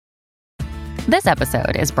This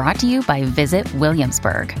episode is brought to you by Visit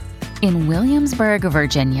Williamsburg. In Williamsburg,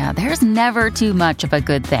 Virginia, there's never too much of a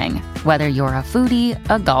good thing. Whether you're a foodie,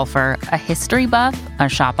 a golfer, a history buff, a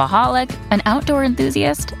shopaholic, an outdoor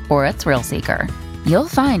enthusiast, or a thrill seeker, you'll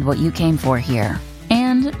find what you came for here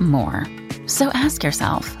and more. So ask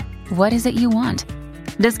yourself, what is it you want?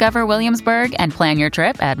 Discover Williamsburg and plan your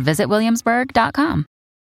trip at visitwilliamsburg.com.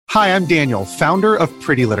 Hi, I'm Daniel, founder of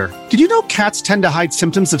Pretty Litter. Did you know cats tend to hide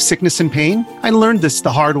symptoms of sickness and pain? I learned this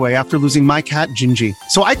the hard way after losing my cat, Gingy.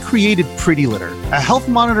 So I created Pretty Litter, a health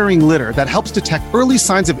monitoring litter that helps detect early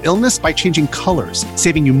signs of illness by changing colors,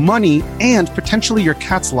 saving you money and potentially your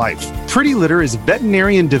cat's life. Pretty Litter is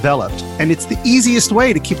veterinarian developed, and it's the easiest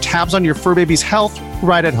way to keep tabs on your fur baby's health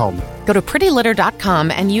right at home. Go to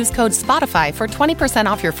prettylitter.com and use code SPOTIFY for 20%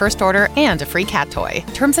 off your first order and a free cat toy.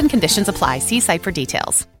 Terms and conditions apply. See site for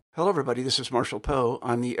details. Hello, everybody. This is Marshall Poe.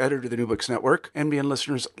 I'm the editor of the New Books Network. NBN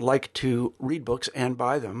listeners like to read books and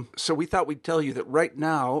buy them. So we thought we'd tell you that right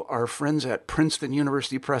now, our friends at Princeton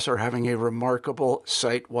University Press are having a remarkable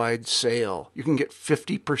site-wide sale. You can get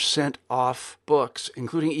 50% off books,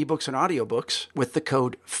 including ebooks and audiobooks, with the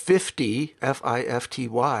code 50,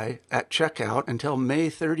 F-I-F-T-Y, at checkout until May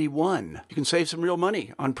 31. You can save some real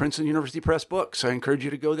money on Princeton University Press books. I encourage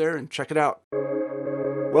you to go there and check it out.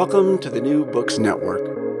 Welcome to the New Books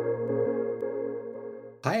Network.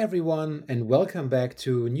 Hi everyone, and welcome back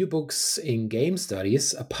to New Books in Game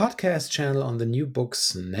Studies, a podcast channel on the New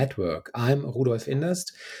Books Network. I'm Rudolf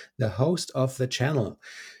Inderst, the host of the channel.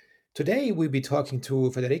 Today we'll be talking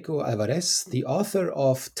to Federico Alvarez, the author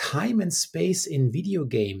of Time and Space in Video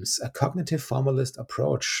Games, a Cognitive-Formalist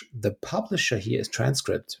approach. The publisher here is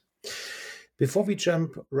Transcript. Before we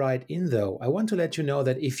jump right in, though, I want to let you know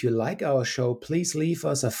that if you like our show, please leave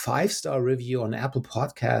us a 5-star review on Apple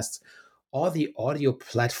Podcasts or the audio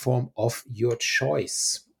platform of your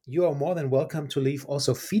choice. You are more than welcome to leave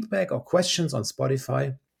also feedback or questions on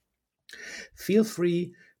Spotify. Feel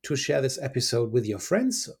free to share this episode with your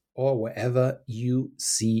friends or wherever you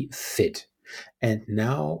see fit. And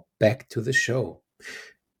now back to the show.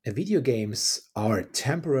 Video games are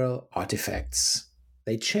temporal artifacts.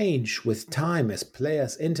 They change with time as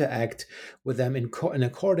players interact with them in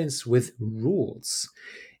accordance with rules.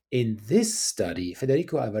 In this study,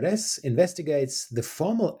 Federico Alvarez investigates the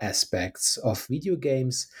formal aspects of video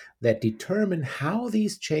games that determine how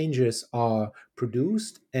these changes are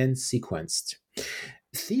produced and sequenced.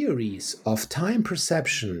 Theories of time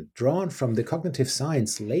perception drawn from the cognitive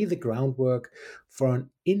science lay the groundwork for an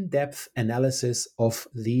in-depth analysis of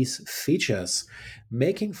these features,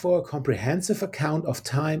 making for a comprehensive account of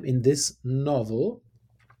time in this novel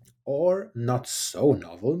or not so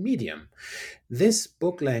novel medium. This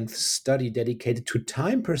book-length study dedicated to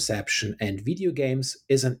time perception and video games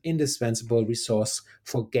is an indispensable resource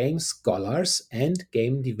for game scholars and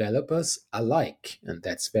game developers alike, and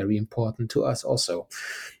that's very important to us also.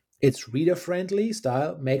 Its reader-friendly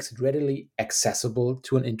style makes it readily accessible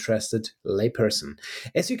to an interested layperson.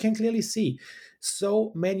 As you can clearly see,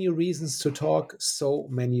 so many reasons to talk, so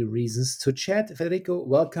many reasons to chat. Federico,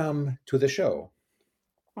 welcome to the show.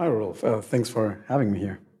 Hi, Rolf. Thanks for having me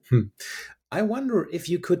here. I wonder if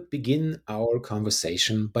you could begin our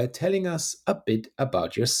conversation by telling us a bit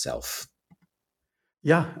about yourself.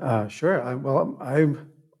 Yeah, sure. I don't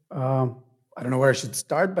know where I should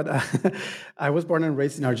start, but I was born and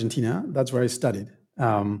raised in Argentina. That's where I studied.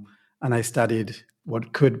 And I studied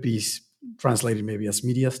what could be translated maybe as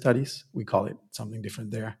media studies. We call it something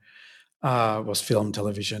different there. Was film,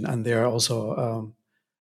 television. And there also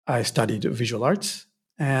I studied visual arts.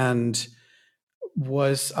 And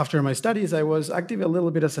after my studies, I was active a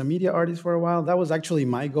little bit as a media artist for a while. That was actually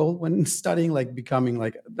my goal when studying, like becoming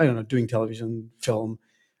doing television, film,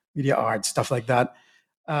 media art, stuff like that.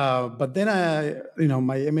 But then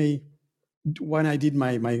my MA, when I did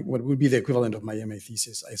my what would be the equivalent of my MA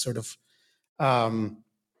thesis, I sort of,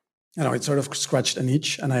 it sort of scratched an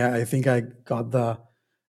itch, and I think I got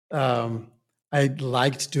I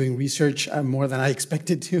liked doing research more than I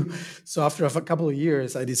expected to. So after a couple of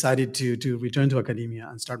years, I decided to return to academia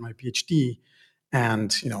and start my PhD.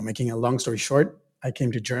 And, making a long story short, I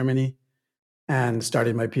came to Germany and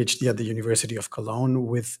started my PhD at the University of Cologne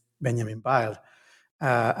with Benjamin Weil.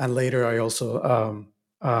 And later I also,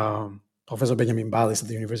 Professor Benjamin Weil is at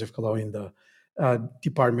the University of Cologne in the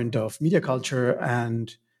Department of Media Culture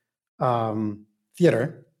and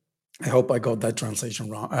Theater. I hope I got that translation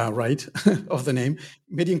right of the name.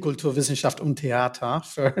 Medienkulturwissenschaft und Theater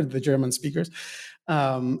for the German speakers.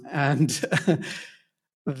 And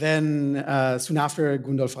then soon after,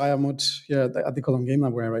 Gundolf Reiermuth here at the Cologne Game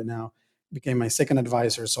Lab where I'm right now became my second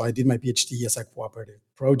advisor. So I did my PhD as a cooperative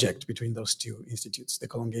project between those two institutes, the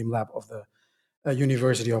Cologne Game Lab of the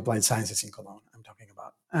University of Applied Sciences in Cologne, I'm talking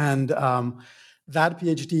about. And that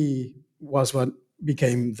PhD was what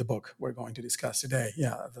became the book we're going to discuss today.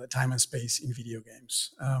 Yeah, the time and space in video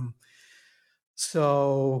games. And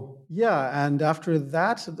after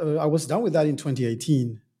that, I was done with that in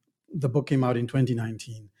 2018. The book came out in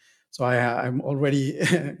 2019. So I'm already,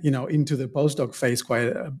 into the postdoc phase quite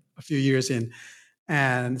a few years in.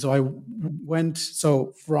 And so I went,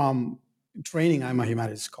 from training, I'm a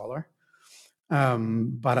humanities scholar.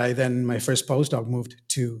 But I then, my first postdoc moved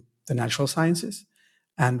to the natural sciences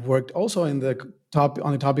and worked also on the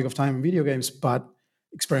topic of time in video games, but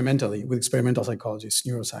experimentally with experimental psychologists,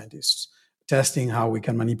 neuroscientists, testing how we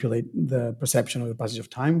can manipulate the perception of the passage of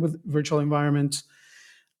time with virtual environments.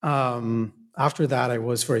 After that, I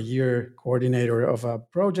was for a year coordinator of a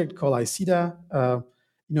project called ICIDA,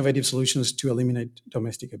 Innovative Solutions to Eliminate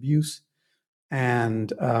Domestic Abuse.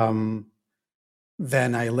 And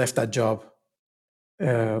then I left that job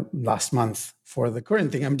last month for the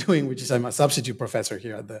current thing I'm doing, which is I'm a substitute professor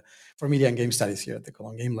here for Media and Game Studies here at the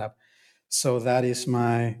Cologne Game Lab. So that is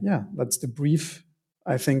that's the brief,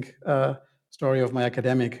 I think, story of my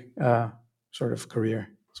academic sort of career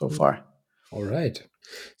so far. All right.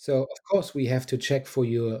 So, of course, we have to check for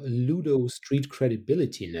your Ludo Street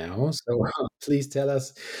credibility now. So, please tell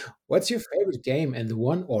us, what's your favorite game and the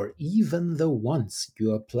one or even the ones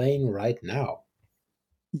you are playing right now?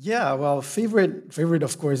 Yeah, well, favorite,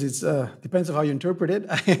 of course, it's depends on how you interpret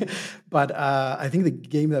it. But I think the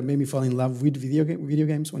game that made me fall in love with video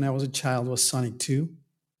games when I was a child was Sonic 2.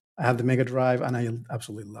 I had the Mega Drive, and I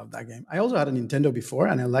absolutely loved that game. I also had a Nintendo before,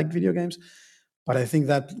 and I liked video games, but I think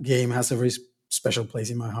that game has a very special place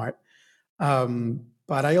in my heart.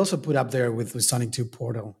 But I also put up there with Sonic 2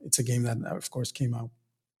 Portal. It's a game that, of course, came out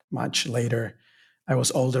much later. I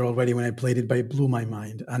was older already when I played it, but it blew my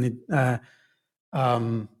mind. And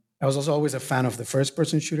I was also always a fan of the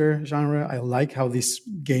first-person shooter genre. I like how this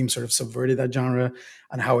game sort of subverted that genre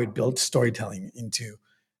and how it built storytelling into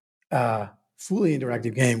fully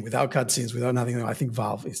interactive game without cutscenes, without nothing. I think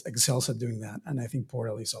Valve excels at doing that. And I think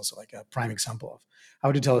Portal is also like a prime example of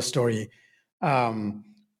how to tell a story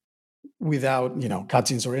without,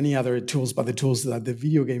 cutscenes or any other tools, but the tools that the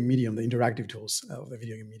video game medium, the interactive tools of the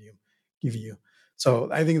video game medium give you. So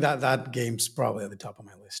I think that game's probably at the top of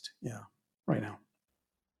my list. Yeah, right now.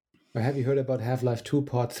 Or have you heard about Half-Life 2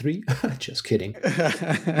 Part 3? Just kidding. Right.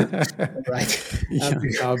 Yeah,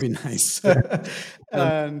 that would be nice.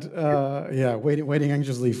 And waiting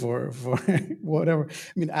anxiously for whatever.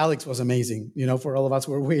 I mean, Alex was amazing. For all of us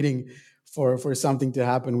who were waiting for something to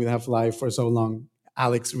happen with Half-Life for so long.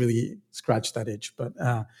 Alex really scratched that itch, but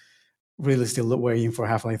really still waiting for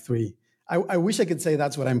Half-Life 3. I wish I could say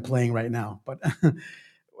that's what I'm playing right now, but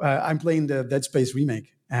I'm playing the Dead Space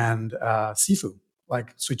remake and Sifu.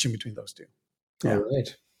 Like switching between those two. Yeah. All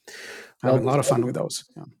right. Having a lot of fun with those.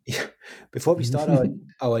 Yeah. Before we start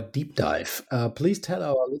our deep dive, please tell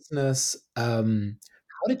our listeners, how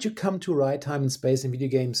did you come to write time and space in video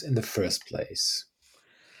games in the first place?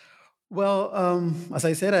 Well, as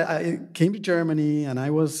I said, I came to Germany and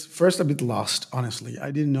I was first a bit lost, honestly.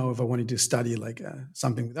 I didn't know if I wanted to study like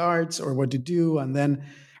something with arts or what to do. And then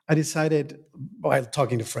I decided, while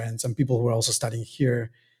talking to friends and people who were also studying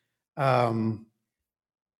here,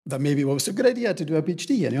 that maybe it was a good idea to do a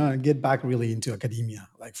PhD and get back really into academia,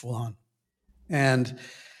 like full on. And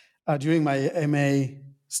during my MA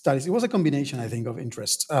studies, it was a combination, I think, of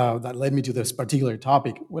interests that led me to this particular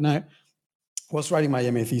topic. When I was writing my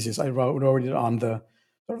MA thesis, I wrote it on the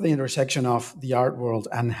sort of the intersection of the art world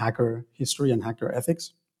and hacker history and hacker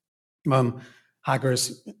ethics.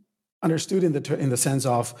 Hackers understood in the sense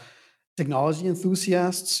of technology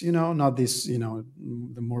enthusiasts, not this,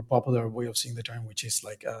 the more popular way of seeing the term, which is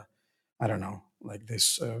like, I don't know, like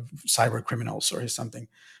this cyber criminals or something,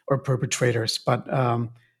 or perpetrators, but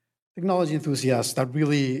technology enthusiasts that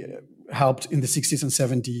really helped in the 60s and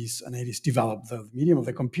 70s and 80s develop the medium of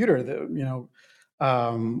the computer,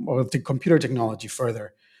 or the computer technology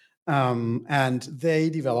further. And they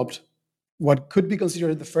developed what could be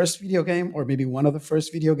considered the first video game, or maybe one of the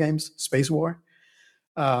first video games, Space War.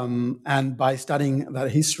 And by studying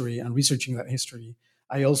that history and researching that history,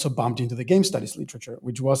 I also bumped into the game studies literature,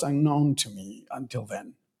 which was unknown to me until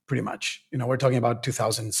then, pretty much. We're talking about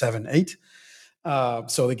 2007, 8.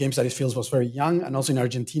 So the game studies field was very young. And also in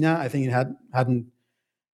Argentina, I think it hadn't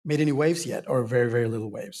made any waves yet, or very, very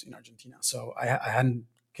little waves in Argentina. So I hadn't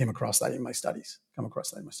come across that in my studies.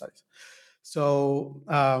 So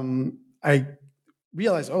I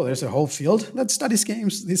realized, oh, there's a whole field that studies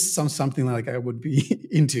games. This sounds something like I would be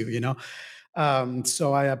into,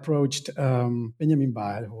 So I approached Benjamin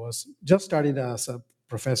Baal, who was just started as a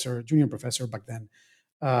professor, junior professor back then,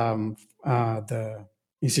 the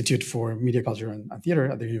Institute for Media Culture and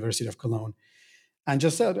Theater at the University of Cologne, and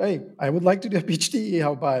just said, hey, I would like to do a PhD.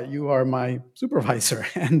 How about you are my supervisor?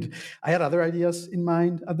 And I had other ideas in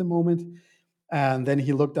mind at the moment. And then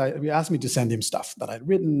he asked me to send him stuff that I'd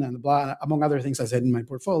written and blah, among other things I said in my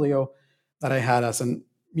portfolio that I had as a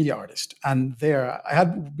media artist. And there I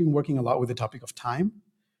had been working a lot with the topic of time,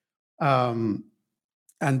 and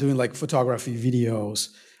doing like photography, videos,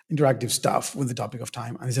 interactive stuff with the topic of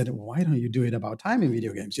time. And I said, why don't you do it about time in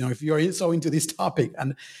video games? If you're so into this topic.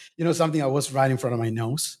 And, something I was right in front of my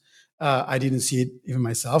nose. I didn't see it even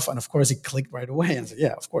myself. And of course it clicked right away and said,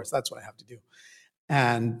 yeah, of course, that's what I have to do.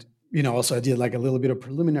 And, also I did like a little bit of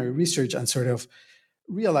preliminary research and sort of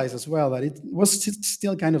realized as well that it was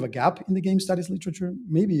still kind of a gap in the game studies literature.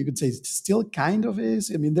 Maybe you could say it still kind of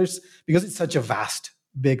is. I mean, because it's such a vast,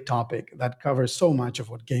 big topic that covers so much of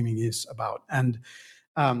what gaming is about. And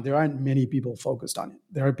there aren't many people focused on it.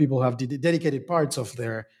 There are people who have dedicated parts of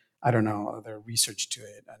their research to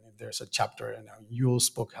it. And there's a chapter in Yule's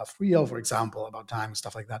book, Half Real, for example, about time and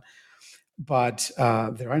stuff like that. But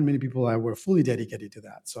there aren't many people that were fully dedicated to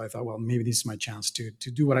that. So I thought, well, maybe this is my chance to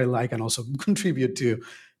do what I like and also contribute to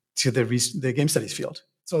the game studies field.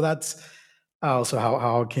 So that's also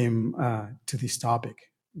how I came to this topic,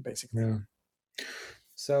 basically. Yeah.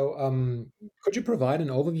 So could you provide an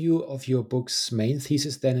overview of your book's main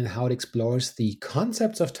thesis then, and how it explores the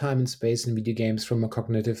concepts of time and space in video games from a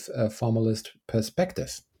cognitive formalist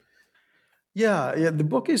perspective? Yeah. The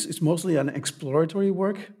book is mostly an exploratory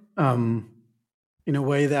work, in a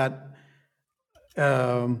way that,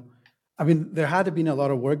 there had been a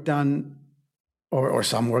lot of work done, or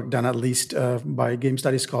some work done at least, by game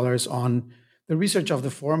study scholars on the research of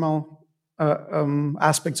the formal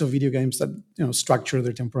aspects of video games that structure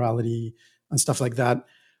their temporality and stuff like that.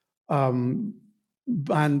 And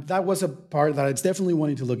that was a part that I definitely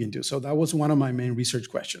wanted to look into. So that was one of my main research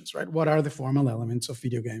questions, right? What are the formal elements of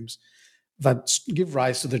video games that give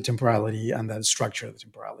rise to the temporality and that structure the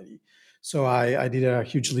temporality? So I did a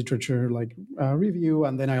huge literature review,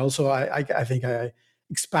 and then I also I think I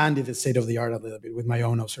expanded the state of the art a little bit with my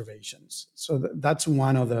own observations. So that's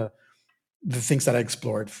one of the things that I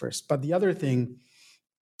explored first. But the other thing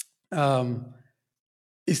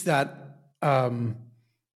is that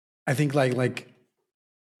I think like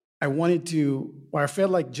I wanted to, or I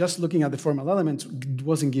felt like just looking at the formal elements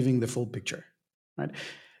wasn't giving the full picture, right?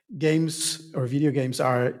 Games or video games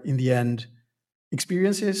are, in the end,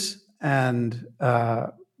 experiences. And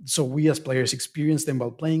so we as players experience them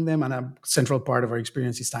while playing them. And a central part of our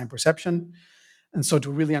experience is time perception. And so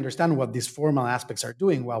to really understand what these formal aspects are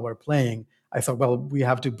doing while we're playing, I thought, well, I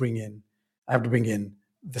have to bring in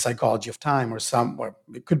the psychology of time, or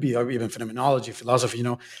it could be even phenomenology, philosophy,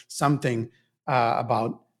 something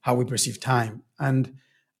about how we perceive time. And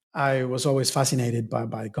I was always fascinated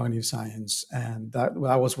by cognitive science, and that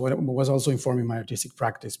was what was also informing my artistic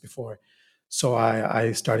practice before. So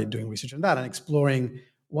I started doing research on that and exploring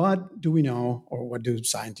what do we know, or what do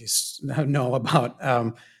scientists know about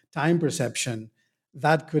time perception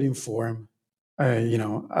that could inform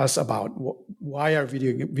us about why our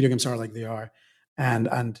video games are like they are,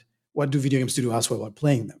 and what do video games do to us while we're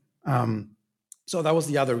playing them. So that was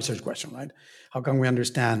the other research question, right? How can we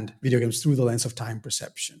understand video games through the lens of time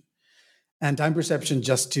perception? And time perception,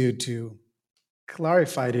 just to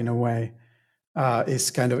clarify it in a way,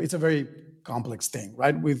 is it's a very complex thing,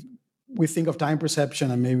 right? We think of time perception,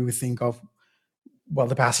 and maybe we think of, well,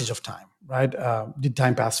 the passage of time, right? Did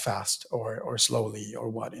time pass fast or slowly, or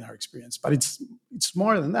what in our experience? But it's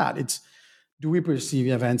more than that. It's, do we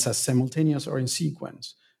perceive events as simultaneous or in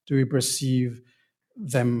sequence? Do we perceive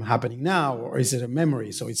them happening now, or is it a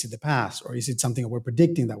memory? So is it the past, or is it something that we're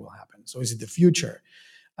predicting that will happen? So is it the future?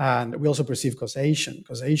 And we also perceive causation.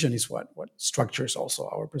 Causation is what structures also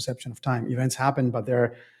our perception of time. Events happen, but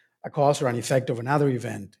they're a cause or an effect of another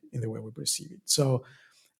event in the way we perceive it. So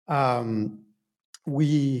time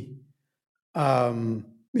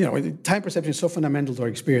perception is so fundamental to our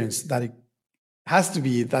experience that it has to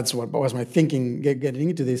be, that's what was my thinking getting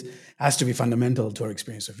into this, has to be fundamental to our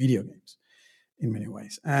experience of video games in many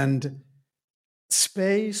ways. And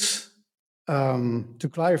space, to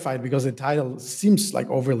clarify it, because the title seems like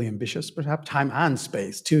overly ambitious, perhaps, time and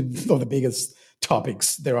space, two of the biggest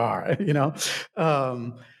topics there are,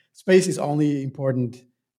 space is only important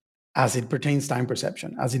as it pertains to time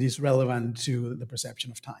perception, as it is relevant to the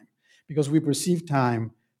perception of time, because we perceive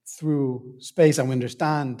time through space, and we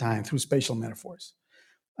understand time through spatial metaphors.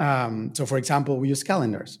 So, for example, we use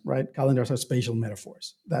calendars, right? Calendars are spatial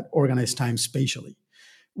metaphors that organize time spatially.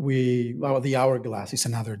 The hourglass is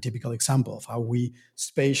another typical example of how we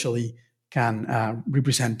spatially can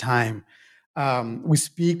represent time. We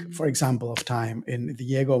speak, for example, of time in the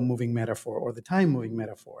ego moving metaphor or the time moving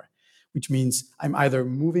metaphor, which means I'm either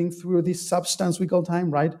moving through this substance we call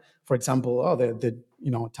time, right? For example, the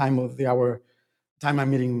time of the hour, time I'm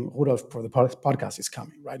meeting Rudolf for the podcast is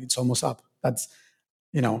coming, right? It's almost up. That's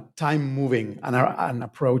time moving and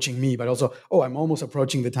approaching me, but also, I'm almost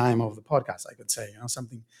approaching the time of the podcast, I could say,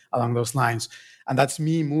 something along those lines. And that's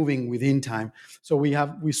me moving within time. So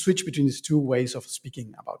we switch between these two ways of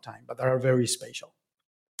speaking about time, but they are very spatial.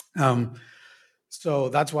 So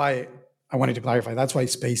that's why I wanted to clarify. That's why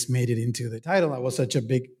space made it into the title. That was such a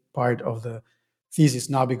big part of the thesis,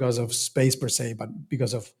 not because of space per se, but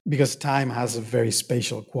because time has a very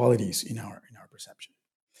spatial qualities in our perception.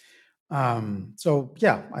 So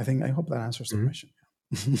yeah, I hope that answers the question.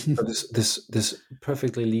 So this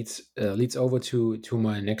perfectly leads over to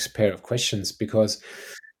my next pair of questions, because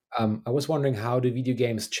I was wondering, how do video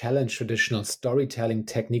games challenge traditional storytelling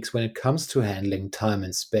techniques when it comes to handling time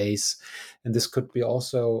and space? And this could be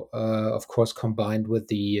also, of course, combined with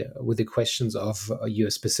the questions of your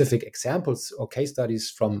specific examples or case studies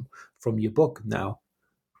from your book now.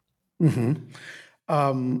 Mm-hmm.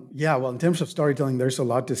 Yeah, well, in terms of storytelling, there's a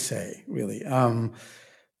lot to say, really,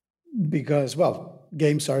 because,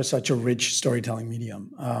 games are such a rich storytelling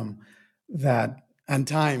medium and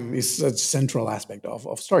time is a central aspect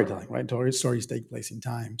of storytelling, right? Stories take place in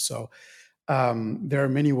time. So there are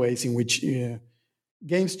many ways in which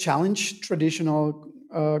games challenge traditional,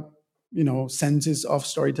 senses of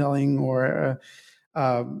storytelling, or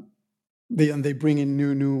they bring in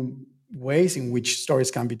new ways in which stories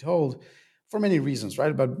can be told, for many reasons,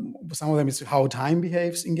 right? But some of them is how time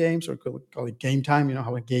behaves in games, or call it game time,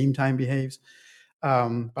 how a game time behaves.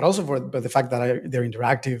 But also for the fact that they're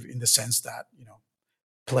interactive in the sense that,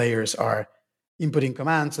 players are inputting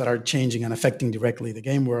commands that are changing and affecting directly the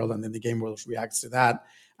game world, and then the game world reacts to that,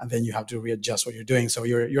 and then you have to readjust what you're doing. So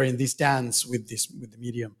you're in this dance with the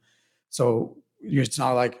medium. So it's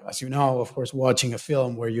not like, as you know, of course, watching a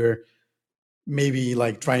film where you're maybe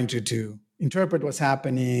like trying to interpret what's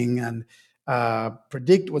happening and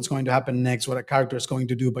predict what's going to happen next, what a character is going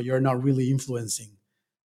to do, but you're not really influencing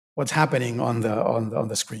what's happening on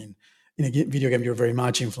the screen. In a video game, you're very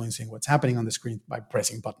much influencing what's happening on the screen by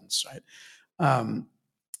pressing buttons, right?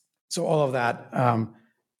 So all of that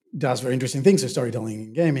does very interesting things to storytelling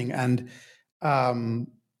in gaming. And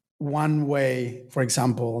one way, for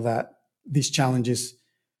example, that this challenges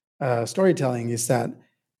storytelling is that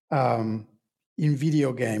in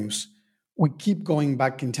video games, we keep going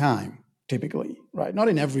back in time, typically, right? Not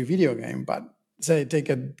in every video game, but say take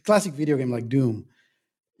a classic video game like Doom.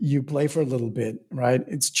 You play for a little bit, right?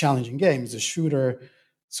 It's a challenging game. It's a shooter.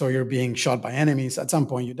 So you're being shot by enemies. At some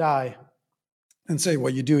point you die. And so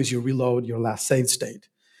what you do is you reload your last save state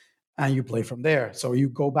and you play from there. So you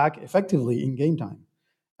go back effectively in game time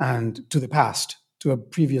and to the past, to a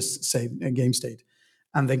previous game state,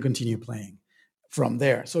 and then continue playing from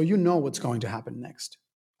there. So you know what's going to happen next.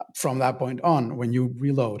 From that point on, when you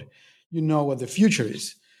reload, you know what the future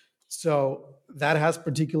is. So that has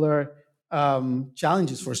particular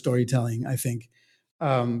challenges for storytelling, I think,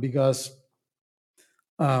 because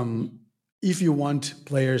if you want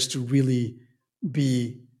players to really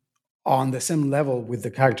be on the same level with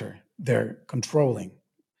the character they're controlling,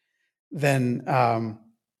 then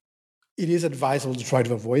it is advisable to try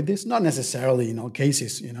to avoid this. Not necessarily in all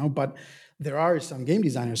cases, but there are some game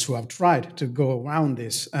designers who have tried to go around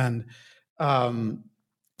this. And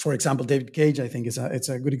for example, David Cage, I think, it's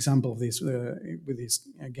a good example of this with his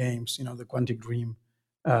games, the Quantic Dream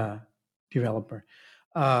developer,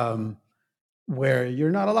 where you're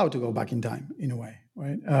not allowed to go back in time in a way,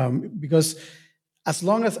 right? Because as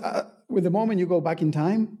long as, with the moment you go back in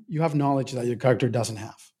time, you have knowledge that your character doesn't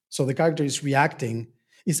have. So the character is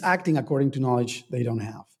acting according to knowledge they don't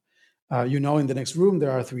have. In the next room,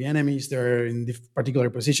 there are 3 enemies. They're in particular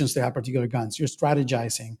positions. They have particular guns. You're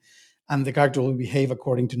strategizing, and the character will behave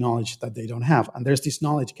according to knowledge that they don't have. And there's this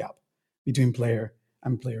knowledge gap between player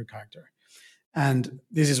and player character. And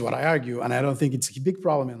this is what I argue, and I don't think it's a big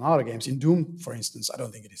problem in a lot of games. In Doom, for instance, I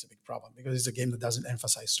don't think it is a big problem because it's a game that doesn't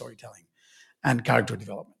emphasize storytelling and character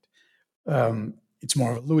development. It's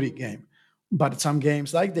more of a ludic game. But some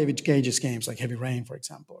games, like David Cage's games, like Heavy Rain, for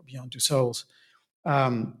example, or Beyond Two Souls,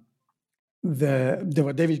 what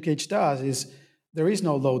David Cage does is there is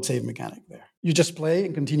no load save mechanic there. You just play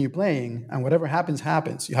and continue playing, and whatever happens,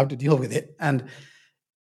 happens. You have to deal with it. And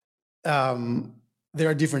there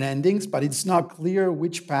are different endings, but it's not clear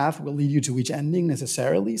which path will lead you to which ending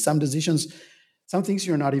necessarily. Some decisions, some things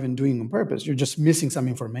you're not even doing on purpose. You're just missing some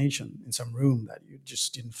information in some room that you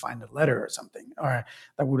just didn't find a letter or something, or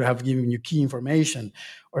that would have given you key information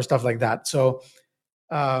or stuff like that. So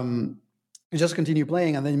you just continue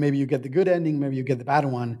playing, and then maybe you get the good ending, maybe you get the bad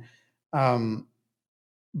one.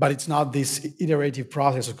 But it's not this iterative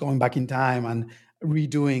process of going back in time and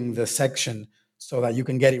redoing the section so that you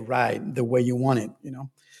can get it right the way you want it,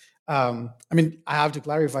 I mean, I have to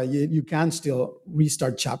clarify, you can still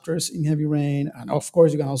restart chapters in Heavy Rain, and of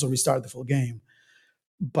course you can also restart the full game,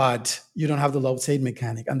 but you don't have the load save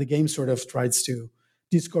mechanic, and the game sort of tries to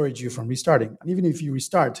discourage you from restarting. And even if you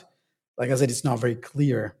restart, like I said, it's not very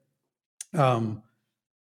clear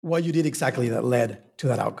what you did exactly that led to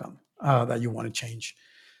that outcome that you want to change.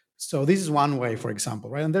 So this is one way, for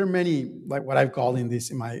example, right? And there are many, like what I've called in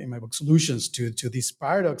my book, solutions to this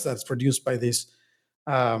paradox that's produced by this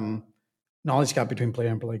knowledge gap between player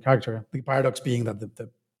and player character. The paradox being that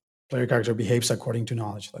the player character behaves according to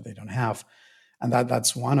knowledge that they don't have, and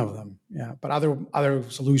that's one of them. Yeah, but other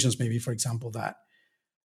solutions, maybe, for example, that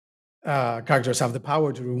characters have the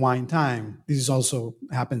power to rewind time. This is also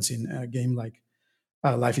happens in a game like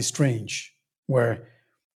Life is Strange, where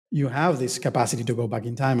you have this capacity to go back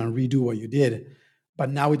in time and redo what you did, but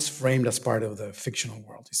now it's framed as part of the fictional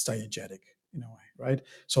world. It's diegetic in a way, right?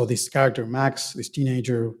 So this character, Max, this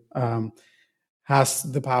teenager, has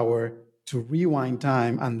the power to rewind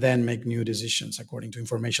time and then make new decisions according to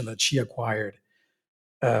information that she acquired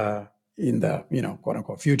in the, quote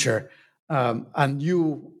unquote, future. And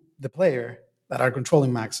you, the player that are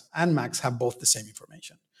controlling Max and Max, have both the same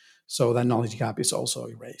information. So that knowledge gap is also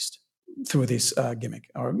erased through this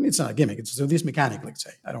gimmick, or it's not a gimmick, it's through this mechanic, let's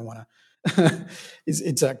say. I don't want to,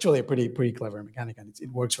 it's actually a pretty clever mechanic, and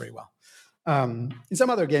it works very well. In some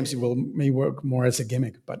other games, it may work more as a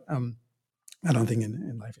gimmick, but I don't think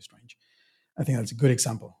in Life is Strange. I think that's a good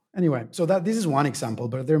example. Anyway, so this is one example,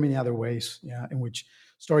 but there are many other ways, in which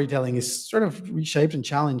storytelling is sort of reshaped and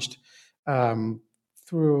challenged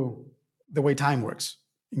through the way time works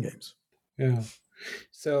in games. Yeah.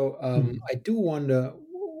 So I do wonder,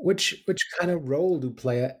 which kind of role do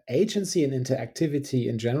player agency and interactivity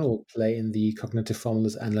in general play in the cognitive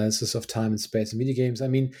formalist analysis of time and space in video games? I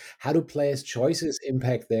mean, how do players' choices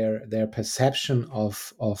impact their perception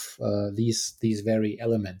of these very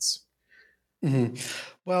elements? Mm-hmm.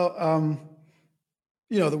 Well,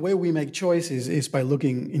 the way we make choices is by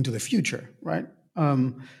looking into the future, right?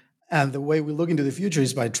 And the way we look into the future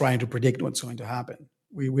is by trying to predict what's going to happen.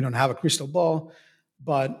 We don't have a crystal ball,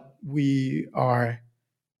 but we are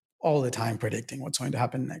all the time predicting what's going to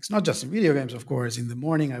happen next. Not just in video games, of course. In the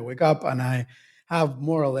morning, I wake up and I have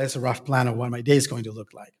more or less a rough plan of what my day is going to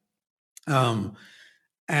look like.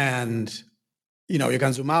 And you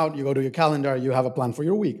can zoom out, you go to your calendar, you have a plan for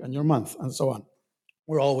your week and your month and so on.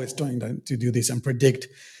 We're always trying to do this and predict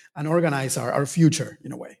and organize our future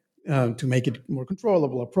in a way to make it more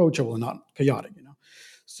controllable, approachable, and not chaotic.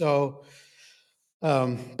 So,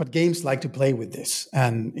 but games like to play with this,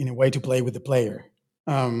 and in a way to play with the player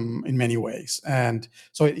in many ways. And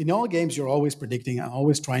so in all games, you're always predicting and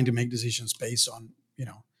always trying to make decisions based on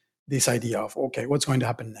this idea of, okay, what's going to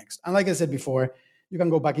happen next. And like I said before, you can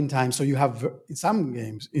go back in time. So you have in some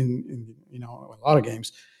games, in a lot of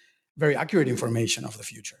games, very accurate information of the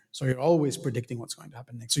future. So you're always predicting what's going to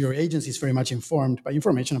happen next. So your agency is very much informed by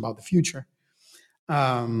information about the future.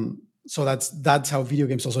 So that's how video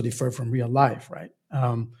games also differ from real life, right?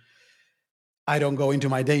 I don't go into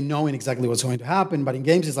my day knowing exactly what's going to happen, but in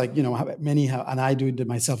games it's like, many have, and I do it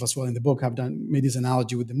myself as well in the book, have made this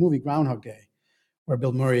analogy with the movie Groundhog Day, where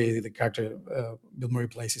Bill Murray, the character Bill Murray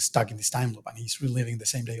plays, is stuck in this time loop and he's reliving the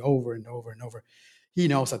same day over and over and over. He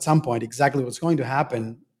knows at some point exactly what's going to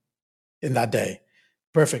happen in that day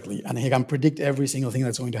perfectly, and he can predict every single thing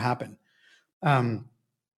that's going to happen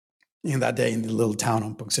in that day in the little town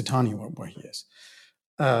on Punxsutawney where he is.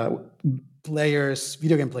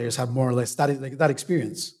 Video game players have more or less that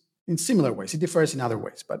experience in similar ways. It differs in other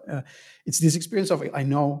ways, but it's this experience of, I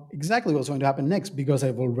know exactly what's going to happen next because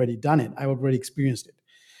I've already done it. I've already experienced it.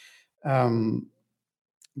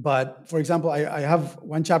 But for example, I have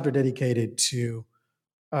one chapter dedicated to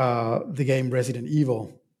the game Resident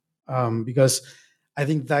Evil, because I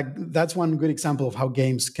think that's one good example of how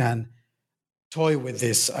games can toy with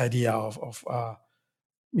this idea of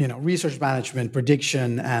research management,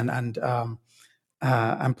 prediction, and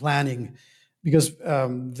planning, because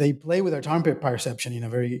they play with our time perception in a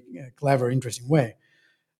very clever, interesting way.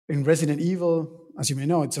 In Resident Evil, as you may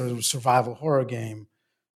know, it's a survival horror game,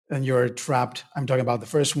 and you're trapped. I'm talking about the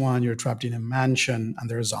first one. You're trapped in a mansion, and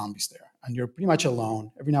there are zombies there, and you're pretty much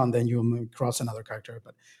alone. Every now and then you cross another character,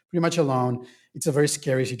 but pretty much alone. It's a very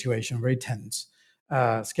scary situation, very tense,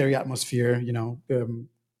 scary atmosphere.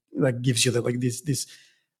 That gives you this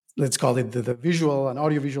let's call it the visual and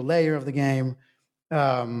audiovisual layer of the game.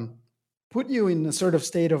 Put you in a sort of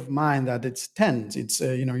state of mind that it's tense. It's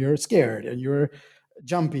you're scared and you're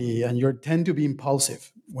jumpy and you tend to be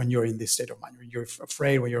impulsive when you're in this state of mind. You're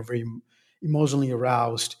afraid when you're very emotionally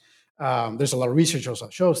aroused. There's a lot of research also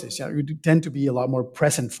shows this. You tend to be a lot more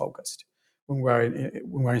present focused when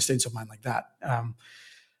we're in states of mind like that.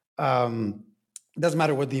 It doesn't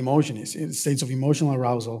matter what the emotion is. In states of emotional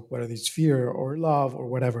arousal, whether it's fear or love or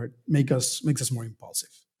whatever, makes us more impulsive.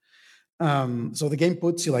 So the game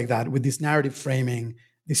puts you like that with this narrative framing,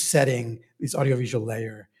 this setting, this audiovisual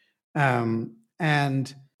layer,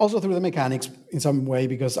 and also through the mechanics in some way,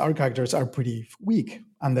 because our characters are pretty weak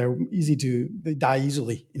and they die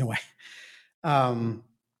easily in a way.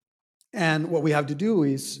 And what we have to do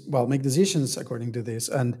is, make decisions according to this.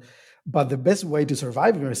 But the best way to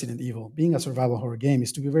survive in Resident Evil, being a survival horror game,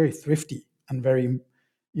 is to be very thrifty and very,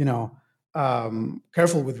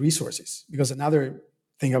 careful with resources. Because another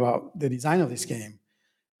thing about the design of this game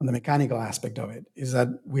and the mechanical aspect of it is that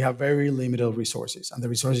we have very limited resources, and the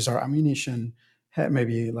resources are ammunition,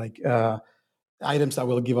 maybe like items that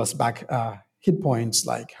will give us back hit points,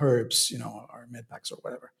 like herbs, or med packs or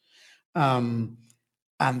whatever. And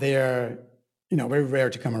they're very rare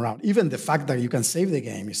to come around. Even the fact that you can save the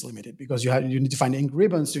game is limited because you need to find ink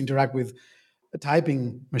ribbons to interact with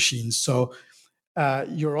typing machines. So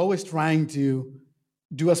you're always trying to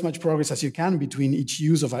do as much progress as you can between each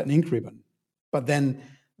use of an ink ribbon. But then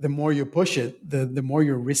the more you push it, the more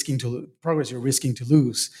you're risking you're risking to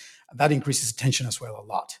lose. That increases tension as well a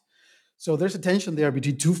lot. So there's a tension there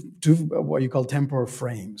between two what you call temporal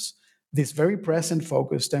frames. This very present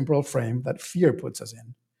focused temporal frame that fear puts us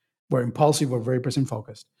in. We're impulsive, we're very present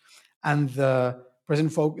focused. And the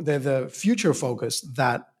future focus,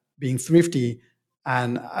 that being thrifty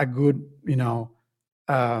and a good,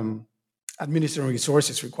 administering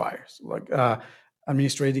resources requires. Like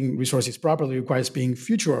administrating resources properly requires being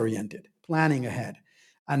future oriented, planning ahead,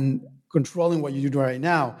 and controlling what you do right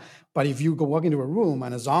now. But if you go walk into a room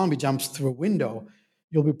and a zombie jumps through a window,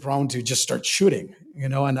 you'll be prone to just start shooting,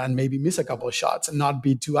 and maybe miss a couple of shots and not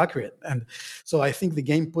be too accurate. And so I think the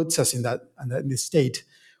game puts us in this state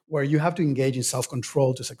where you have to engage in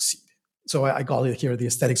self-control to succeed. So I call it here the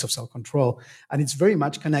aesthetics of self-control. And it's very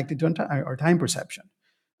much connected to our time perception.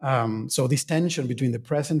 So this tension between the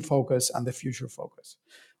present focus and the future focus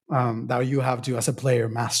that you have to, as a player,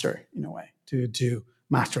 master in a way to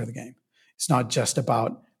master the game. It's not just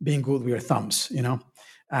about being good with your thumbs,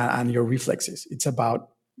 and your reflexes. It's about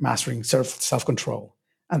mastering self-control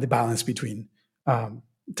and the balance between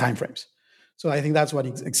time frames. So I think that's one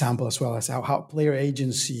example, as well as how player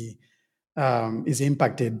agency is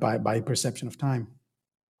impacted by perception of time.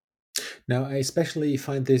 Now, I especially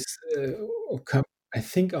find this, I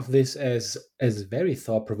think of this as very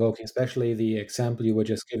thought-provoking, especially the example you were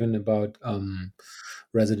just given about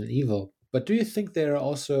Resident Evil. But do you think there are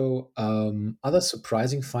also other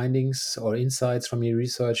surprising findings or insights from your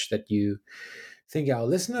research that you think our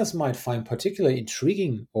listeners might find particularly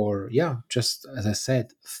intriguing or, just as I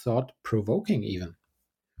said, thought-provoking even?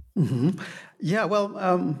 Mm-hmm. Yeah, well,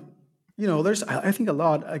 there's, I think, a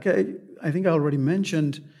lot. I think I already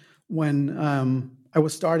mentioned when I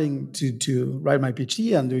was starting to write my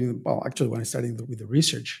PhD and actually when I started with the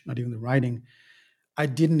research, not even the writing, I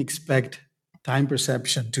didn't expect time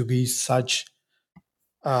perception to be such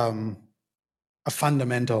a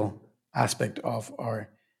fundamental aspect of our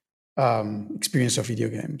experience of video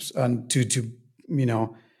games, and to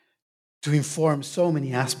inform so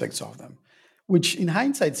many aspects of them, which in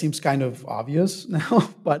hindsight seems kind of obvious now,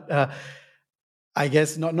 but I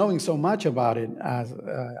guess not knowing so much about it as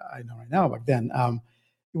I know right now, back then,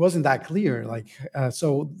 it wasn't that clear.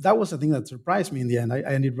 So that was the thing that surprised me in the end. I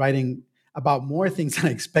ended writing about more things than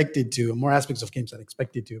I expected to, more aspects of games than I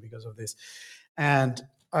expected to because of this. And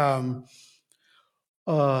I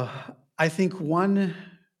think one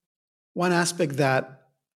aspect that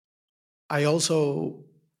I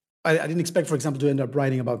didn't expect, for example, to end up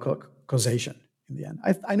writing about causation in the end.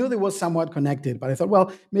 I knew they was somewhat connected, but I thought,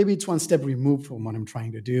 well, maybe it's one step removed from what I'm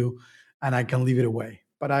trying to do, and I can leave it away.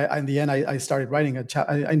 But in the end, I started writing I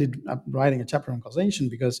ended up writing a chapter on causation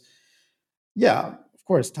because, of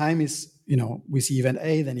course, time is, we see event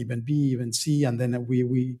A, then event B, event C, and then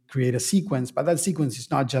we create a sequence. But that sequence is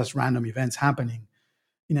not just random events happening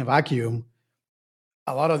in a vacuum.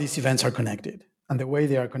 A lot of these events are connected. And the way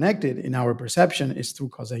they are connected in our perception is through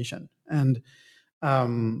causation. And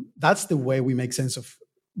that's the way we make sense of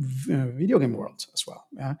video game worlds as well.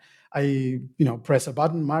 I press a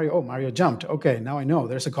button, Mario jumped. Okay, now I know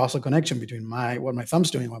there's a causal connection between what my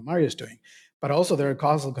thumb's doing and what Mario's doing. But also there are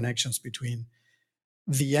causal connections between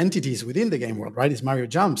the entities within the game world, right? Is Mario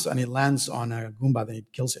jumps and it lands on a Goomba, then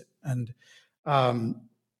it kills it. And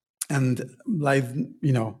like,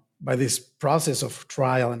 by this process of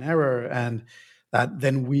trial and error, and that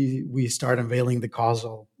then we start unveiling the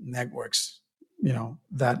causal networks,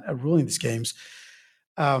 that are ruling these games.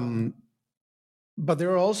 But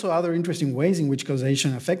there are also other interesting ways in which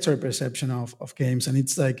causation affects our perception of games. And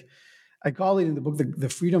it's like, I call it in the book the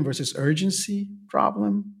freedom versus urgency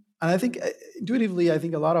problem. And I think intuitively, I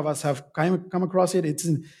think a lot of us have come across it. It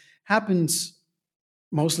happens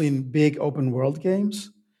mostly in big open world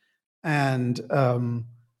games. And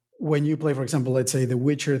when you play, for example, let's say The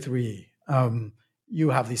Witcher 3,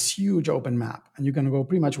 you have this huge open map and you can go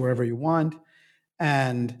pretty much wherever you want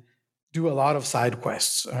and do a lot of side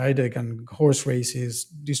quests, right? They can horse races,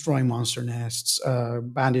 destroying monster nests,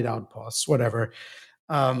 bandit outposts, whatever.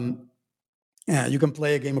 You can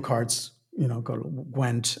play a game of cards, called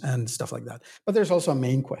Gwent and stuff like that. But there's also a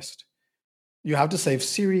main quest. You have to save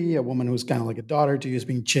Ciri, a woman who's kind of like a daughter to you, is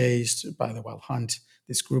being chased by the Wild Hunt,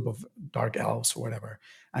 this group of dark elves or whatever,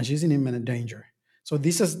 and she's in imminent danger. So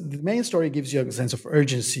the main story gives you a sense of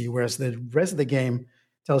urgency, whereas the rest of the game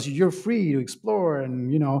tells you you're free to explore,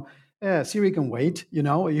 and Ciri can wait.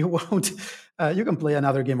 You won't. You can play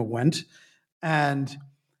another game of Gwent, and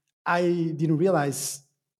I didn't realize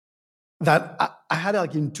that I had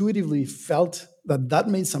intuitively felt that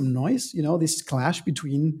made some noise. This clash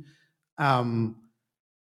between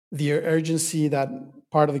the urgency that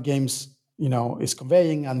part of the game's is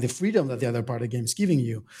conveying and the freedom that the other part of the game is giving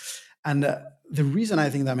you. And the reason I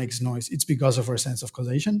think that makes noise, it's because of our sense of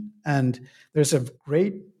causation. And there's a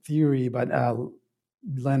great theory by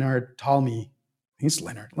Leonard Talmy, I think it's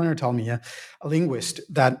Leonard Talmy, a linguist,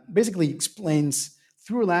 that basically explains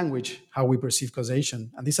through language how we perceive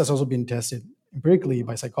causation. And this has also been tested empirically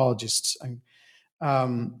by psychologists.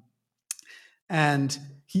 And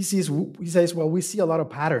he says, well, we see a lot of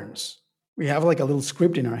patterns. We have a little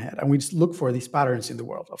script in our head, and we just look for these patterns in the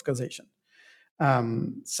world of causation.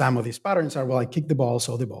 Some of these patterns are, I kicked the ball,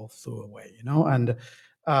 so the ball flew away,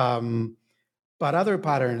 but other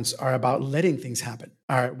patterns are about letting things happen.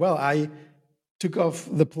 All right, well, I took off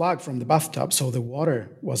the plug from the bathtub, so the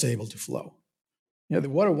water was able to flow. The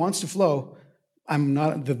water wants to flow.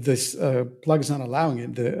 This plug is not allowing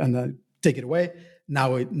it, and I take it away.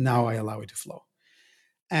 Now I allow it to flow.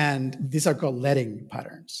 And these are called letting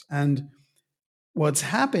patterns. And what's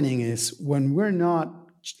happening is when we're not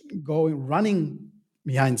running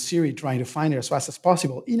behind Ciri trying to find her as fast as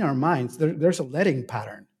possible, in our minds, there's a letting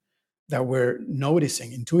pattern that we're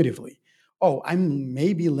noticing intuitively. Oh, I'm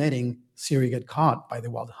maybe letting Ciri get caught by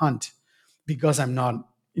the Wild Hunt because I'm not,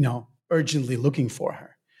 urgently looking for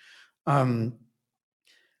her.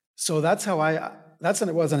 So that's how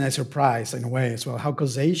it was a nice surprise in a way as well, how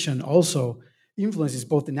causation also influences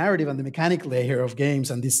both the narrative and the mechanic layer of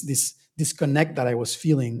games, and this disconnect that I was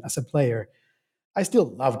feeling as a player. I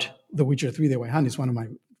still loved The Witcher 3: The Wild Hunt. It's one of my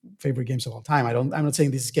favorite games of all time. I'm not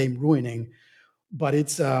saying this is game ruining, but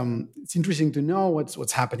it's interesting to know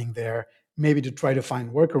what's happening there, maybe to try to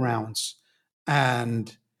find workarounds.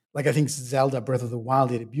 And I think Zelda Breath of the Wild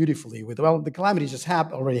did it beautifully with, the calamity just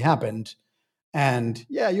already happened. And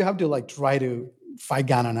you have to try to fight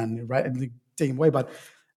Ganon and take him away. But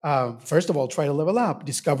first of all, try to level up,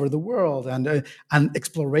 discover the world, and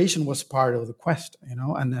exploration was part of the quest,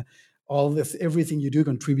 and everything you do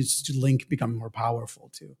contributes to Link becoming more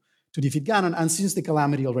powerful to defeat Ganon. And since the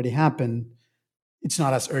calamity already happened, it's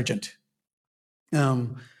not as urgent.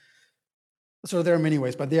 So there are many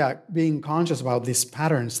ways, but being conscious about these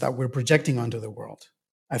patterns that we're projecting onto the world,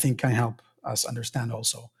 I think can help us understand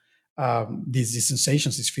also these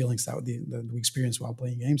sensations, these feelings that we experience while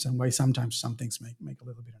playing games, and why sometimes some things make a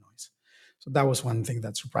little bit of noise. So that was one thing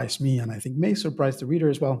that surprised me, and I think may surprise the reader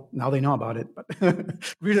as well. Now they know about it, but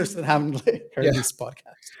readers that haven't heard this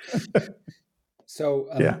podcast. So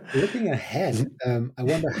looking ahead, I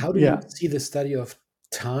wonder, how do you see the study of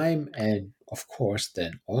time and, of course,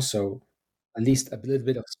 then also at least a little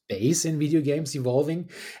bit of space in video games evolving,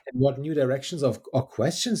 and what new directions or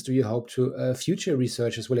questions do you hope future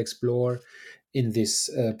researchers will explore in this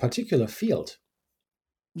particular field?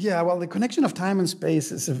 Yeah, well, the connection of time and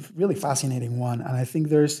space is a really fascinating one, and I think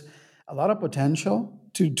there's a lot of potential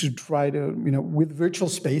to try to, with virtual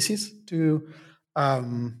spaces, to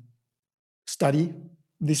study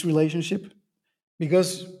this relationship,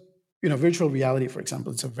 because virtual reality, for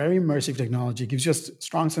example, it's a very immersive technology. It gives you a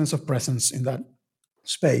strong sense of presence in that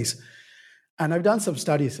space. And I've done some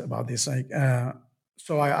studies about this.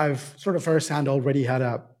 So I've sort of firsthand already had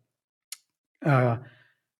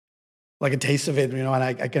like a taste of it, and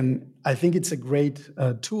I think it's a great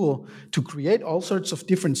tool to create all sorts of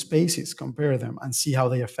different spaces, compare them, and see how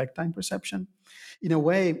they affect time perception. In a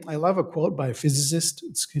way, I love a quote by a physicist.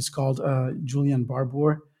 He's called Julian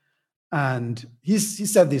Barbour, and he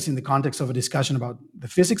said this in the context of a discussion about the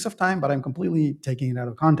physics of time, but I'm completely taking it out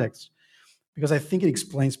of context because I think it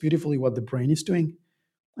explains beautifully what the brain is doing.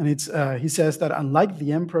 And he says that unlike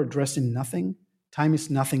the emperor dressed in nothing, time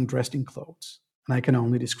is nothing dressed in clothes. And I can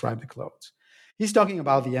only describe the clothes. He's talking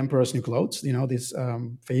about the emperor's new clothes, this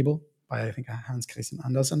fable by, I think, Hans Christian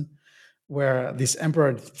Andersen, where this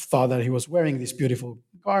emperor thought that he was wearing this beautiful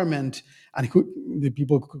garment, and the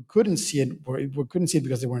people couldn't see it,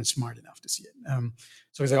 because they weren't smart enough to see it.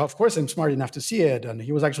 So he's like, of course I'm smart enough to see it. And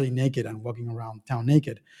he was actually naked and walking around town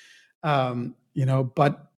naked.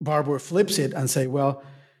 But Barbour flips it and say, well,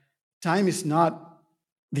 time is not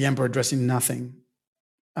the emperor dressing nothing.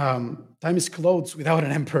 Time is clothes without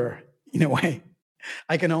an emperor, in a way.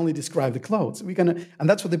 I can only describe the clothes. And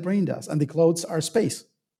that's what the brain does. And the clothes are space.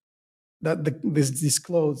 This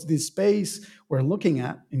clothes, this space we're looking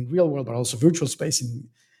at in real world, but also virtual space,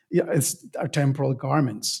 it's our temporal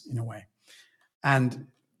garments, in a way. And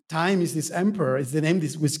time is this emperor. It's the name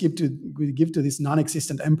we give to this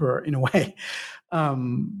non-existent emperor, in a way.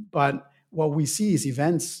 But what we see is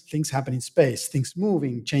events, things happen in space, things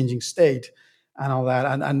moving, changing state, and all that.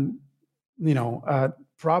 And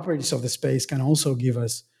properties of the space can also give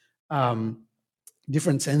us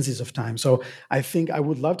different senses of time. So I think I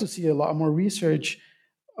would love to see a lot more research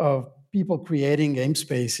of people creating game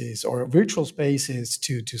spaces or virtual spaces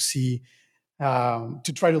to see,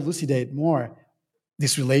 to try to elucidate more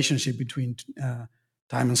this relationship between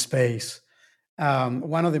time and space.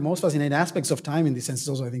 One of the most fascinating aspects of time in this sense is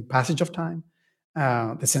also, I think, passage of time.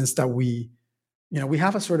 The sense that we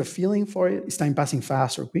have a sort of feeling for it. Is time passing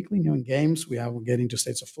fast or quickly? In games, we get into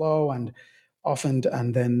states of flow and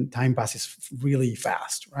then time passes really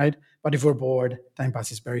fast, right? But if we're bored, time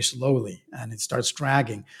passes very slowly and it starts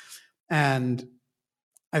dragging. And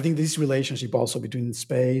I think this relationship also between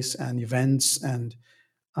space and events and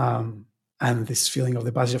this feeling of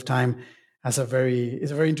the passage of time is a very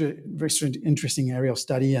interesting area of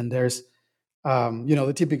study. And there's,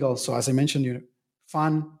 the typical, so as I mentioned,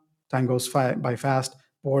 fun, time goes by fast,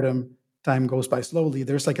 boredom, time goes by slowly.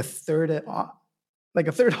 There's like a third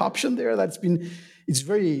option there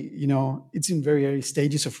it's in very early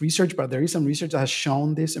stages of research, but there is some research that has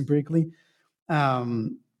shown this empirically,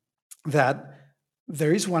 that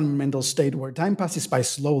there is one mental state where time passes by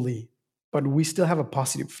slowly, but we still have a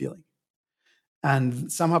positive feeling. And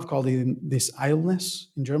some have called it this idleness.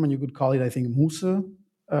 In German, you could call it, I think, Muße.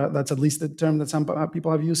 That's at least the term that some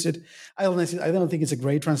people have used it. Idleness, I don't think it's a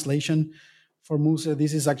great translation for Muße.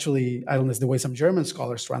 This is actually idleness the way some German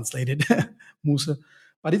scholars translated Muße.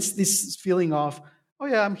 But it's this feeling of, oh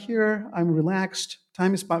yeah, I'm here, I'm relaxed,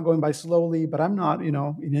 time is going by slowly, but I'm not,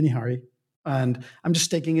 in any hurry. And I'm just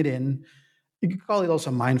taking it in. You could call it also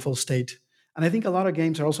a mindful state. And I think a lot of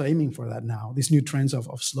games are also aiming for that now. These new trends of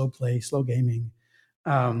slow play, slow gaming,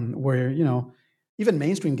 where, even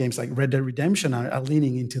mainstream games like Red Dead Redemption are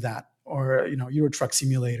leaning into that, or, Euro Truck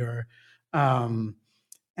Simulator. And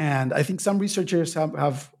I think some researchers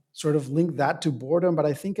have sort of linked that to boredom, but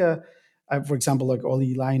I think, for example, like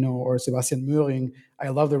Olli Leino or Sebastian Möhring, I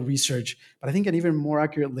love their research, but I think an even more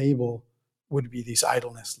accurate label would be this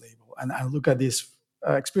idleness label. And I look at this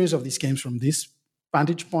experience of these games from this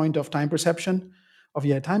vantage point of time perception, of,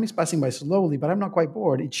 time is passing by slowly, but I'm not quite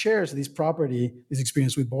bored. It shares this property, this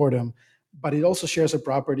experience with boredom, but it also shares a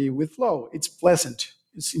property with flow. It's pleasant,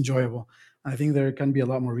 it's enjoyable. I think there can be a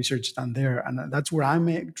lot more research done there, and that's where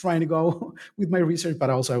I'm trying to go with my research. But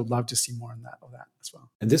also, I would love to see more of that as well.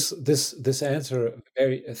 And this answer,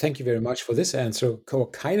 thank you very much for this answer,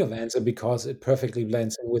 kind of answer, because it perfectly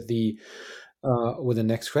blends in with the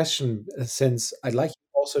next question. Since I'd like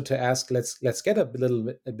also to ask, let's get a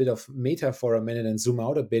bit of meta for a minute and zoom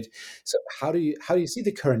out a bit. So, how do you see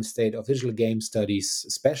the current state of digital game studies,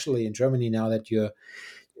 especially in Germany, now that you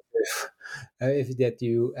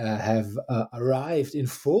have arrived in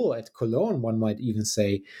full at Cologne, one might even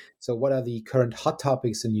say. So what are the current hot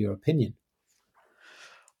topics in your opinion?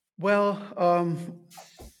 Well,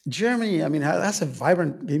 Germany, has a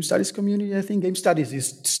vibrant game studies community. I think game studies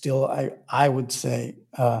is still, I would say,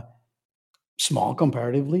 small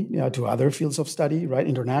comparatively to other fields of study, right?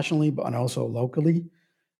 Internationally, but also locally,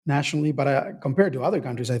 nationally. But compared to other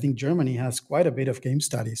countries, I think Germany has quite a bit of game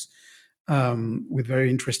studies with very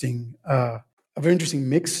interesting a very interesting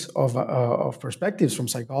mix of perspectives, from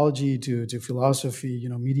psychology to philosophy,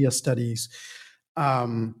 media studies,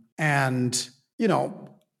 and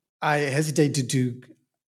I hesitate to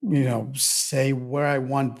say where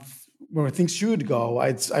things should go.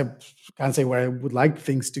 I can't say where I would like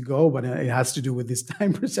things to go, but it has to do with this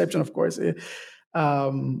time perception, of course,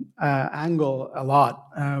 angle a lot.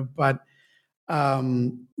 But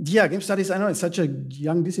yeah, game studies, I know it's such a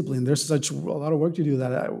young discipline. There's a lot of work to do.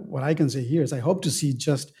 What I can say here is I hope to see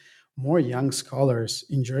just more young scholars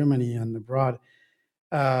in Germany and abroad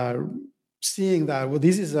uh, seeing that, well,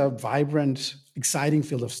 this is a vibrant, exciting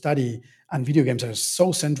field of study, and video games are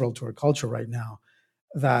so central to our culture right now,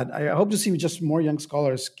 that I hope to see just more young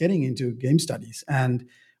scholars getting into game studies, and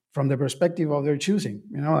from the perspective of their choosing.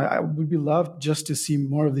 I would be loved just to see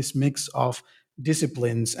more of this mix of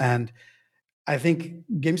disciplines. And I think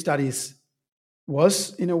game studies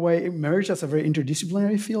was, in a way, emerged as a very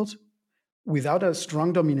interdisciplinary field without a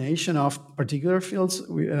strong domination of particular fields.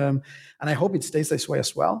 And I hope it stays this way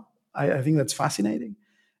as well. I think that's fascinating.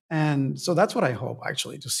 And so that's what I hope,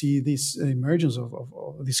 actually, to see this emergence of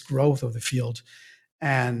this growth of the field.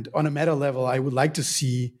 And on a meta level, I would like to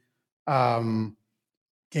see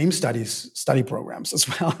game study programs as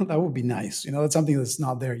well. That would be nice. That's something that's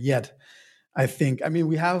not there yet, I think. I mean,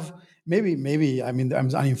 we have maybe, I mean, I'm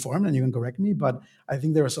uninformed and you can correct me, but I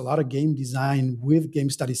think there's a lot of game design with game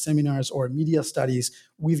studies seminars, or media studies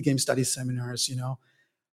with game studies seminars,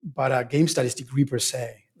 but a game studies degree per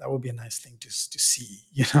se, that would be a nice thing to see,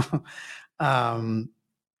 um,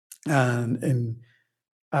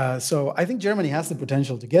 so I think Germany has the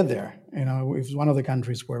potential to get there. It's one of the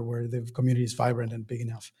countries where the community is vibrant and big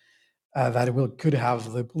enough that it could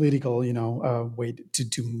have the political, weight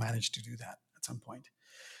to manage to do that at some point.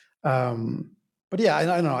 But yeah, I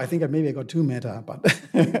don't know. I think maybe I got too meta, but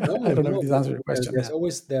I don't know if this answers your question.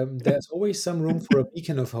 There's always some room for a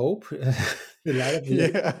beacon of hope. The light of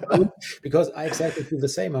the Yeah. because I exactly feel the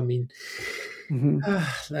same. I mean,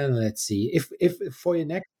 let's see. If for your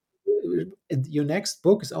next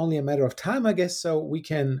book is only a matter of time, I guess. So we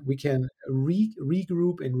can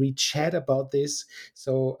regroup and re-chat about this.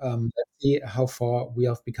 So let's see how far we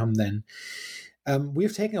have become then.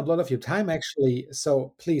 We've taken up a lot of your time, actually.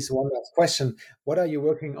 So please, one last question. What are you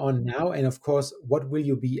working on now? And of course, what will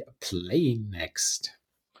you be playing next?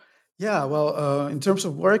 Yeah, well, in terms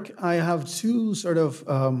of work, I have two sort of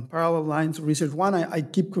parallel lines of research. One, I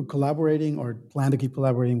keep collaborating, or plan to keep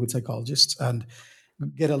collaborating, with psychologists and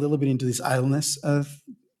get a little bit into this idleness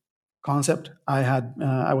concept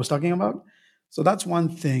I was talking about. So that's one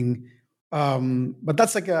thing. But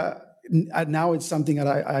that's like now it's something that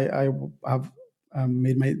I have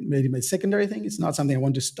made my secondary thing. It's not something I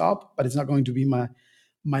want to stop, but it's not going to be my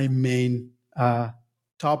main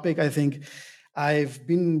topic. I think I've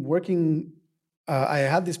been working. I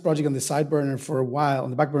had this project on the back burner for a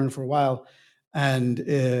while, and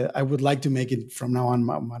I would like to make it from now on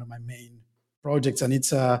one of my main projects. And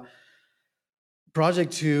it's a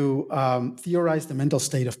project to theorize the mental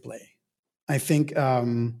state of play. I think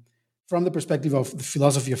from the perspective of the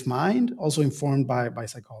philosophy of mind, also informed by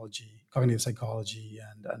psychology, cognitive psychology,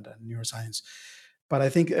 and neuroscience. But I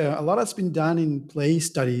think a lot has been done in play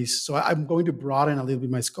studies. So I'm going to broaden a little bit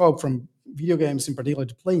my scope from video games in particular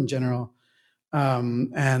to play in general. I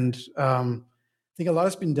think a lot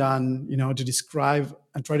has been done, to describe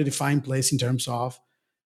and try to define plays in terms of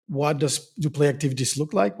what do play activities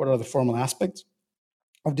look like? What are the formal aspects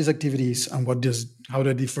of these activities, and how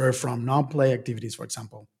do they differ from non-play activities, for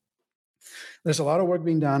example? There's a lot of work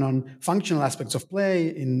being done on functional aspects of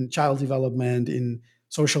play in child development, in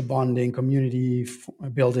social bonding, community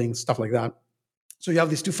building, stuff like that. So you have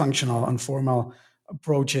these two functional and formal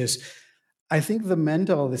approaches. I think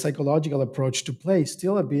the psychological approach to play is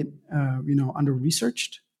still a bit,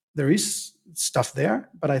 under-researched. There is stuff there,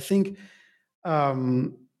 but I think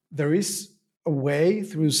there is a way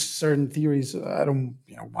through certain theories. I don't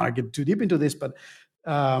want to get too deep into this, but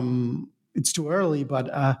it's too early.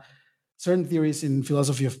 But certain theories in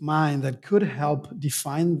philosophy of mind that could help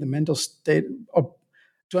define the mental state, or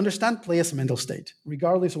to understand play as a mental state.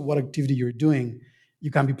 Regardless of what activity you're doing,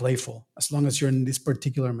 you can be playful as long as you're in this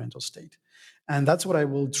particular mental state. And that's what I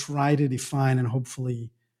will try to define, and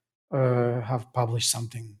hopefully have published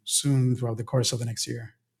something soon throughout the course of the next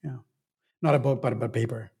year. Yeah, not a book, but a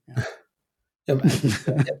paper. Yeah.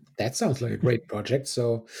 That sounds like a great project.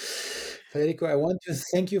 So, Federico, I want to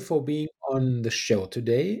thank you for being on the show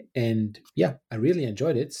today. And yeah, I really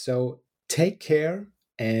enjoyed it. So take care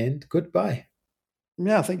and goodbye.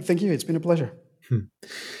 Yeah, thank you. It's been a pleasure.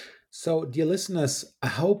 So, dear listeners, I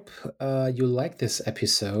hope you like this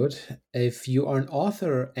episode. If you are an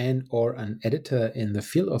author and or an editor in the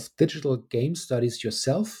field of digital game studies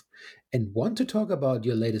yourself and want to talk about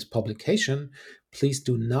your latest publication, please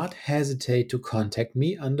do not hesitate to contact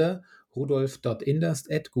me under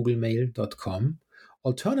rudolf.inderst@googlemail.com.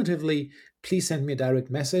 Alternatively, please send me a direct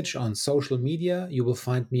message on social media. You will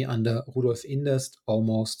find me under Rudolf Inderst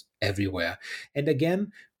almost everywhere. And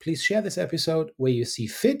again, please share this episode where you see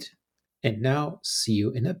fit. And now, see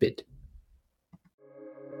you in a bit.